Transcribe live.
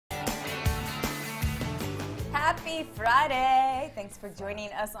Happy Friday. Thanks for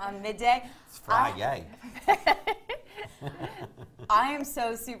joining us on Midday. It's Friday. I am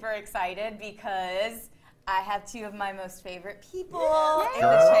so super excited because I have two of my most favorite people in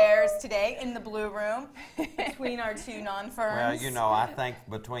the chairs today in the blue room between our two non-ferns. Well, you know, I think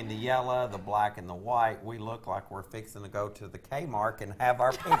between the yellow, the black, and the white, we look like we're fixing to go to the Kmart and have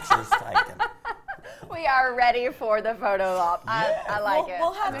our pictures taken. We are ready for the photo op. I like it.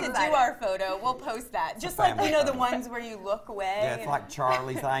 We'll have to do our photo. We'll post that. Just like, you know, the ones where you look away. Yeah, it's like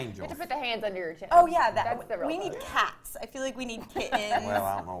Charlie's Angels. You have to put the hands under your chin. Oh, yeah. That's the real we need cats. I feel like we need kittens. Well,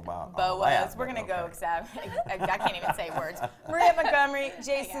 I don't know about boas. We're going to go, because I can't even say words. Maria Montgomery,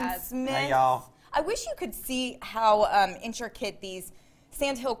 Jason Smith. Hey, y'all. I wish you could see how intricate these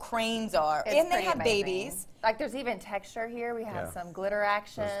sandhill cranes are. It's and they have amazing. babies. Like, there's even texture here. We have some glitter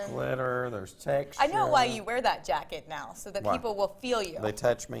action. There's glitter, there's texture. I know why you wear that jacket now, so that people will feel you. They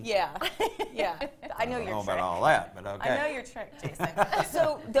touch me? Yeah. Yeah. I know I don't your know trick. about all that, but okay. I know your trick, Jason.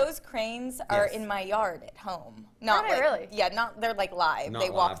 So those cranes are in my yard at home. Not Are they really? Yeah, they're like live. Not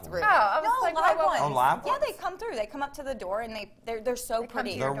they walk live through. Oh, I was no, like, live what? ones. Oh, live Yeah, ones? they come through. They come up to the door and they're so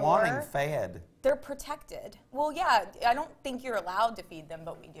pretty. your They're door? wanting fed. They're protected. Well, yeah, I don't think you're allowed to feed them,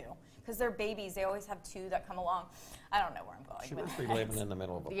 but we do. Because they're babies. They always have two that come along. I don't know where I'm going. She with must be that. living in the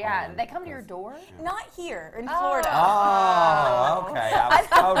middle of a Yeah, pond. they come to your door? Not here, in Florida. Oh, okay. I was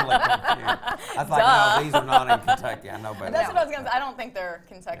totally confused. I was like, no, these are not in Kentucky. I know better. That's what I was going to say. I don't think they're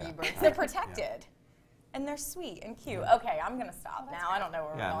Kentucky birds. They're protected. And they're sweet and cute. Okay, I'm going to stop now. I don't know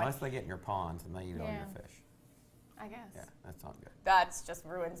where we're going. Unless they get in your ponds and they eat all your fish. I guess. Yeah, that's not good. That's just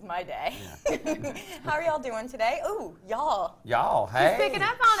ruins my day. Yeah. How are y'all doing today? Ooh, y'all. Y'all, hey. She's picking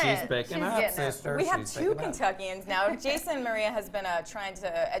up on it. She's picking She's up, getting it. sister. We have She's two picking up. Kentuckians now. Jason and Maria has been trying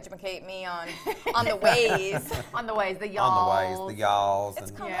to educate me on the ways. On the ways, the y'alls. On the ways, the y'alls, It's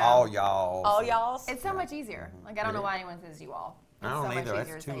and coming. all y'alls. All and- y'all. It's so much easier. Like, I don't know why anyone says you all. I It's don't so much either.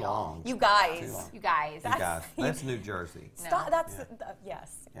 easier That's to too say y'all. long. You guys. Too long. You guys. You guys. That's New Jersey. Stop. That's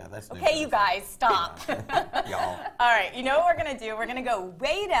yes. Yeah, that's New Okay, you Jersey. guys, stop. Y'all. All right, you know what we're going to do? We're going to go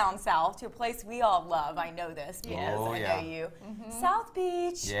way down south to a place we all love. I know this because Oh, I yeah. know you. South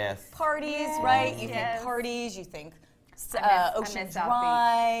Beach. Yes. Parties, right? You Yes. think parties, you think I Ocean miss South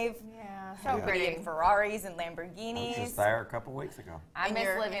Drive. Yeah, so Yeah. pretty. And Ferraris and I was Lamborghinis. just there a couple weeks ago. I In miss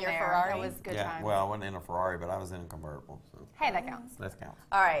your- living in your there. Ferrari? It was good Yeah, times. well, I wasn't in a Ferrari, but I was in a convertible. So Hey, that counts. that counts.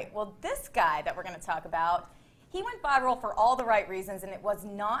 All right, well, this guy that we're going to talk about, he went viral for all the right reasons, and it was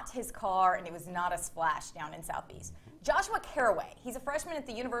not his car, and it was not a splash down in South Beach. Joshua Caraway, he's a freshman at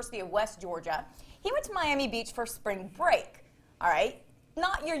the University of West Georgia. He went to Miami Beach for spring break, all right?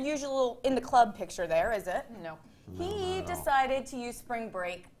 Not your usual in the club picture there, is it? No. He decided to use spring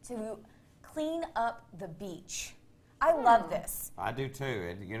break to clean up the beach. I love this. I do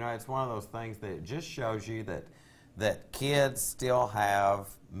too. You know, it's one of those things that it just shows you that kids still have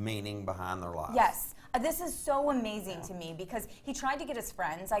meaning behind their lives. Yes. This is so amazing to me because he tried to get his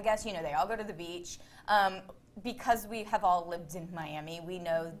friends. I guess, you know, they all go to the beach. Because we have all lived in Miami, we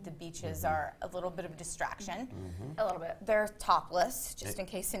know the beaches are a little bit of a distraction. A little bit. They're topless, just in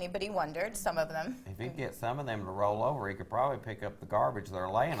case anybody wondered, some of them. If he get some of them to roll over, he could probably pick up the garbage they're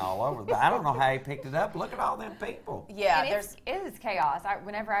laying all over. But I don't know how he picked it up. Look at all them people. Yeah, And there's it is chaos.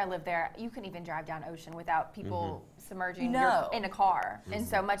 Whenever I lived there, you couldn't even drive down Ocean without people submerging No. in a car, and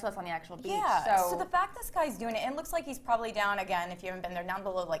so much less on the actual beach. yeah. So the fact this guy's doing it, and it looks like he's probably down again. If you haven't been there, down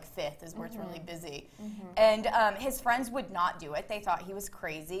below like 5th is where it's really busy. And his friends would not do it. They thought he was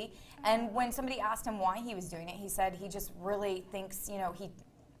crazy. And when somebody asked him why he was doing it, he said he just really thinks, you know, he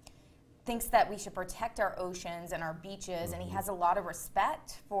thinks that we should protect our oceans and our beaches, and he has a lot of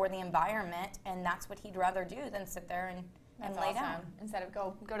respect for the environment, and that's what he'd rather do than sit there and That's lay awesome. down. Instead of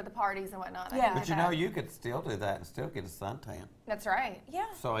go to the parties and whatnot. I Yeah. think But you know, you could still do that and still get a suntan. That's right. Yeah.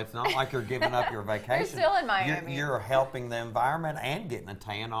 So it's not like you're giving up your vacation. still in Miami. You're helping the environment and getting a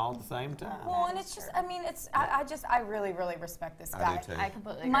tan all at the same time. Well, and it's just, I mean, I really, really respect this guy. I do too. I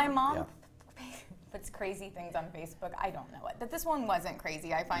completely agree. My mom Yeah. puts crazy things on Facebook. I don't know it. But this one wasn't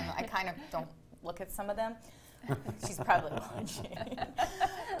crazy. I find I kind of don't look at some of them. She's probably watching.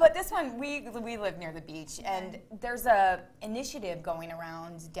 But this one, we live near the beach, and there's a initiative going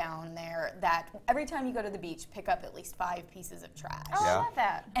around down there that every time you go to the beach, pick up at least 5 pieces of trash. Oh, Yeah. I love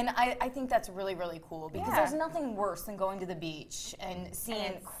that. And I think that's really, really cool because Yeah. there's nothing worse than going to the beach and seeing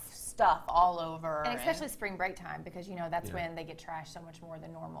it's- stuff all over. And especially spring break time, because you know that's Yeah. when they get trashed so much more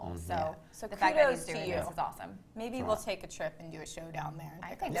than normal. Yeah. So, So the fact that kudos he's to doing you. this is awesome. Maybe That's we'll right. take a trip and do a show down there. And I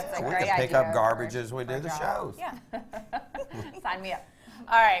pick think up that's stuff. a we great can pick idea up garbage for- as we for do a the job. shows. Yeah. Sign me up.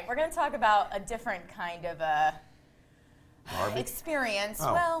 All right, we're going to talk about a different kind of Garbage? Experience.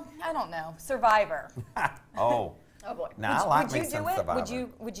 Oh. Well, I don't know. Survivor. Oh. Oh boy. Now I like would me you do some it? Survivor.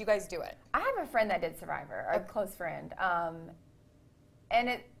 Would you guys do it? I have a friend that did Survivor, a close friend, and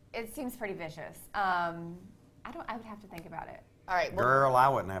it seems pretty vicious. I would have to think about it. All right. Well, Girl, I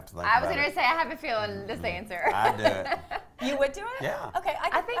wouldn't have to think I about was going it. to say I have a feeling this answer. I'd do it. you would do it? Yeah. Okay.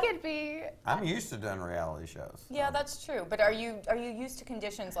 I think it'd be. I'm used to doing reality shows. Yeah, that's true. But are you used to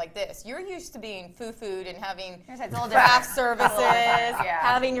conditions like this? You're used to being food and having It's a little craft different. services, Yeah.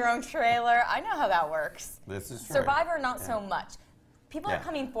 having your own trailer. I know how that works. This is true. Survivor, not so much. People Yeah. are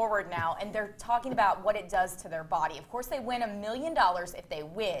coming forward now, and they're talking about what it does to their body. Of course, they win $1 million if they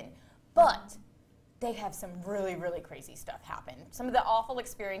win, but they have some really, really crazy stuff happen. Some of the awful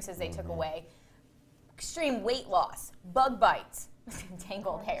experiences they took away: extreme weight loss, bug bites,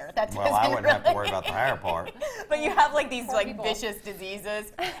 tangled hair. That Well, I doesn't wouldn't have to really- worry about the hair part. But you have like these Poor like people. vicious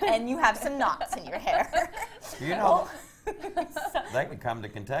diseases, and you have some knots in your hair. You know, they could come to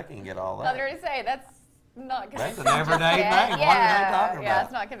Kentucky and get all I was that. going to say that's not That's convincing. an everyday just thing. yet. What are they talking Yeah, about?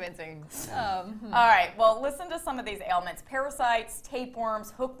 it's not convincing. All right, well, listen to some of these ailments: parasites,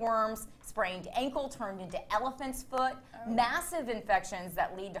 tapeworms, hookworms, sprained ankle turned into elephant's foot, massive infections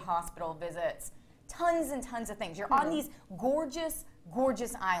that lead to hospital visits, tons and tons of things. You're on these gorgeous,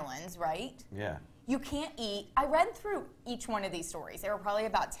 gorgeous islands, right? Yeah. You can't eat. I read through each one of these stories. There were probably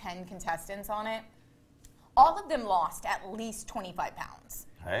about 10 contestants on it. All of them lost at least 25 pounds.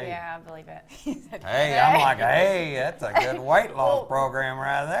 Hey. Yeah, I believe it. Hey, I'm like, hey, that's a good weight loss program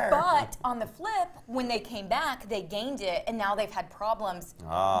right there. But on the flip, when they came back, they gained it, and now they've had problems.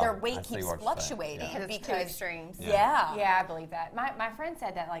 Oh, Their I weight see keeps what you're saying. fluctuating Yeah. Because it's too extremes. Yeah. Yeah, I believe that. My friend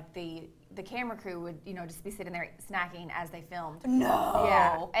said that like the camera crew would just be sitting there snacking as they filmed. No.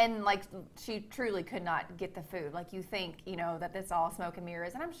 Yeah, and like she truly could not get the food. Like you think that it's all smoke and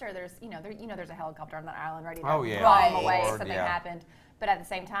mirrors, and I'm sure there's there's a helicopter on that island ready to Oh, yeah. blow them Right. away if Lord, something yeah. happened. But at the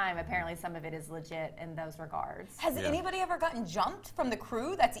same time, apparently some of it is legit in those regards. Has Yeah. anybody ever gotten jumped from the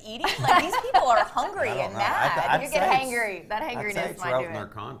crew that's eating? Like, these people are hungry I don't and know. mad. I'd You say get it's- hangry. That I'd say hangriness it's might wrote do in their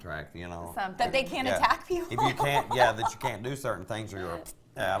it. contract, Something. that they can't attack people. If you can't, that you can't do certain things or you're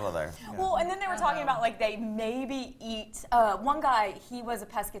out of there. Yeah. Well, and then they were talking about like they maybe eat. One guy, he was a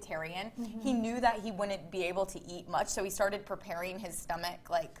pescatarian. He knew that he wouldn't be able to eat much, so he started preparing his stomach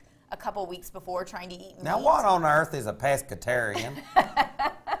like a couple weeks before, trying to eat meat. Now, what on earth is a pescatarian?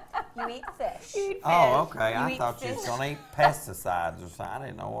 You eat fish. Oh, okay. You I eat thought you was fish? going to eat pesticides or something. I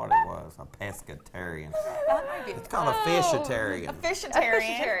didn't know what it was. A pescatarian. That might be It's called a fishitarian. a fishitarian.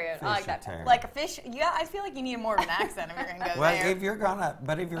 Fishitarian. I like that. Fishitarian. Like a fish. Yeah, I feel like you need more of an accent if you're gonna go Well, there. if you're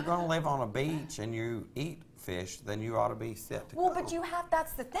gonna live on a beach and you eat fish, then you ought to be set to Well, go. but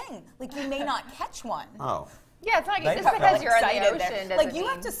that's the thing. Like, you may not catch one. Oh, Yeah, it's not They just probably because you're in the Excited ocean. there. Like, you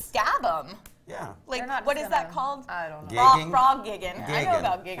have to stab them. yeah. Like, They're not what is that gonna- called? I don't know. Gigging? Frog gigging. I know Gigging,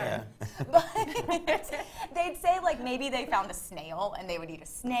 about gigging. yeah. But they'd say, like, maybe they found a snail and they would eat a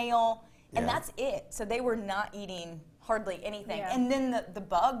snail, and Yeah. that's it. So they were not eating hardly anything. Yeah. And then the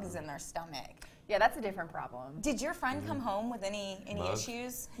bugs in their stomach. Yeah, that's a different problem. Did your friend come home with any Bugs?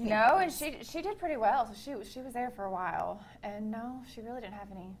 issues? No, and she did pretty well. So she was there for a while, and no, she really didn't have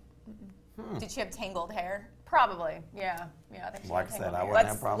any. Did she have tangled hair? Probably, yeah. I think she Like had I said, tangled I hair. wouldn't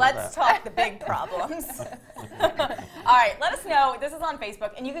have a problem with Let's that. talk the big problems. All right, let us know. This is on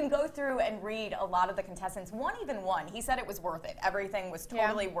Facebook, and you can go through and read a lot of the contestants. One even won. He said it was worth it. Everything was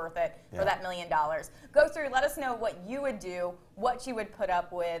totally worth it for Yeah. that $1 million. Go through, let us know what you would do, what you would put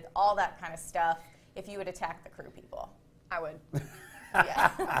up with, all that kind of stuff if you would attack the crew people. I would. Yeah.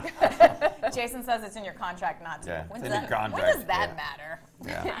 Jason says it's in your contract not to. Yeah, When it's does in your that- When contract, does that yeah. matter?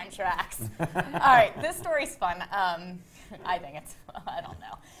 Yeah. Contracts. All right, this story's fun. I think it's, I don't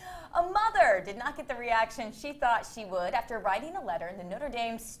know. A mother did not get the reaction she thought she would after writing a letter in the Notre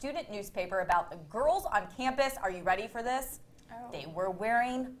Dame student newspaper about the girls on campus. Are you ready for this? Oh. They were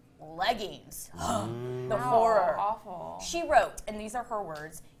wearing leggings. The Oh, horror. awful. She wrote, and these are her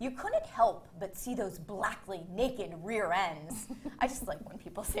words, "You couldn't help but see those blackly naked rear ends." I just like when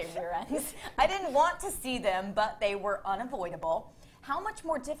people say rear ends. "I didn't want to see them, but they were unavoidable. How much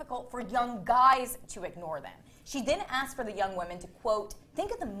more difficult for young guys to ignore them." She then asked for the young women to, quote,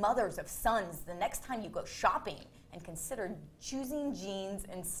 "think of the mothers of sons the next time you go shopping and consider choosing jeans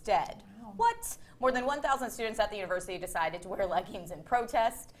instead." Wow. What? More than 1,000 students at the university decided to wear leggings in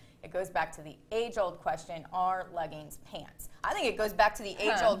protest. It goes back to the age-old question, are leggings pants? I think it goes back to the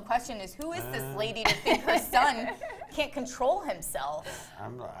age-old question is, who is this lady to think her son can't control himself?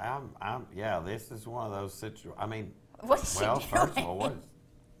 Yeah, this is one of those situations. I mean, What's she well, doing? first of all, what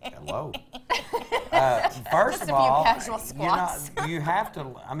is, hello. First Just of a few all, casual squats. you have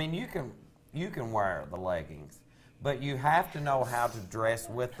to, I mean, you can wear the leggings, But you have to know how to dress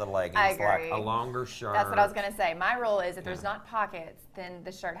with the leggings, I agree. like a longer shirt. That's what I was going to say. My rule is if there's not pockets, then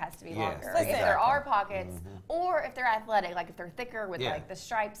the shirt has to be Yes, longer. If there exactly. are pockets, or if they're athletic, like if they're thicker with like the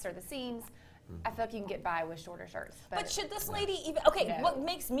stripes or the seams, I feel like you can get by with shorter shirts. But should this lady even? Okay, No. what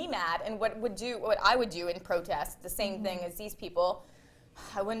makes me mad and what I would do in protest, the same thing as these people.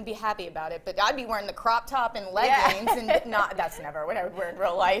 I wouldn't be happy about it, but I'd be wearing the crop top and leggings, and not. That's never what I would wear in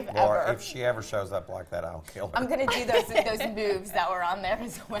real life Or ever. if she ever shows up like that, I'll kill her. I'm gonna do those moves that were on there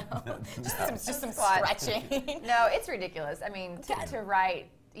as well. just some stretching. No, it's ridiculous. I mean, to write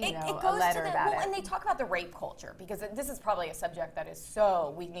It a goes letter to the, about well, it. and they talk about the rape culture because this is probably a subject that is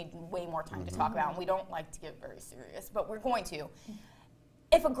so we need way more time to talk about, and we don't like to get very serious, but we're going to.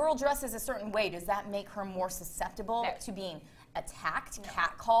 If a girl dresses a certain way, does that make her more susceptible to being attacked,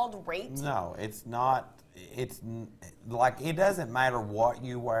 catcalled, raped? No, it's not. Like, it doesn't matter what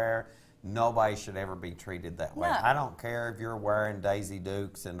you wear. Nobody should ever be treated that way. No. I don't care if you're wearing Daisy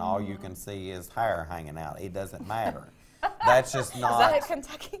Dukes and all you can see is hair hanging out. It doesn't matter. That's just not. Is that a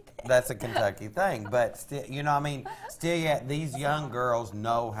Kentucky thing? That's a Kentucky thing, but still, I mean, still yet these young girls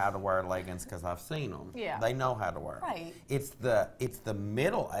know how to wear leggings because I've seen them. Yeah. They know how to wear them. Right. It's the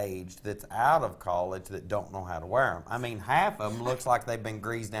middle-aged that's out of college that don't know how to wear them. I mean, half of them looks like they've been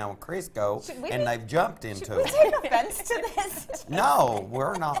greased down with Crisco and they've jumped into We it. take offense to this. No,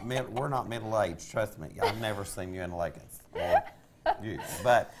 we're not middle-aged. Trust me, I've never seen you in leggings. Or you.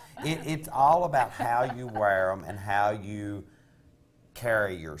 But it's all about how you wear them and how you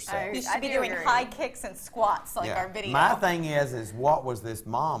carry yourself. You should be doing high kicks and squats like our video. My thing is what was this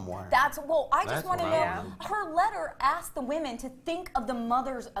mom wearing? I just That's want to what know. I Her letter asked the women to think of the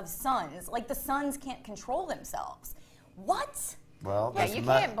mothers of sons, like the sons can't control themselves. What? Well, Yeah, you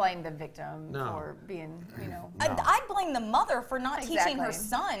can't blame the victim for being, I blame the mother for not teaching her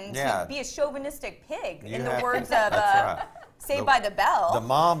Exactly. son to be a chauvinistic pig, in the have- words of That's right. Saved by the Bell. The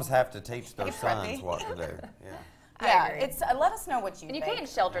moms have to teach their Hey, sons Preppy. what to do. Yeah. Yeah, agree. it's let us know what you And you think. can't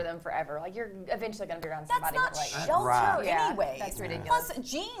shelter them forever. Like, you're eventually going to be around That's somebody not with, like, shelter Right. Yeah, anyways. that's ridiculous. Plus,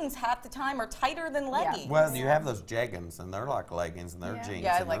 jeans half the time are tighter than leggings. Well, you have those jeggings, and they're like leggings, and they're Yeah. jeans,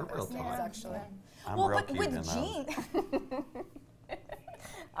 Yeah, I and like they're real those things tight. actually. I'm Well, real but cute with in those. jeans.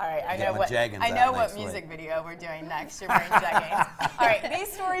 All right, I Get know my what jeggings I out know what next music week. video we're doing next. You're wearing jeggings. All right,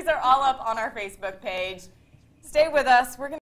 these stories are all up on our Facebook page. Stay with us. We're gonna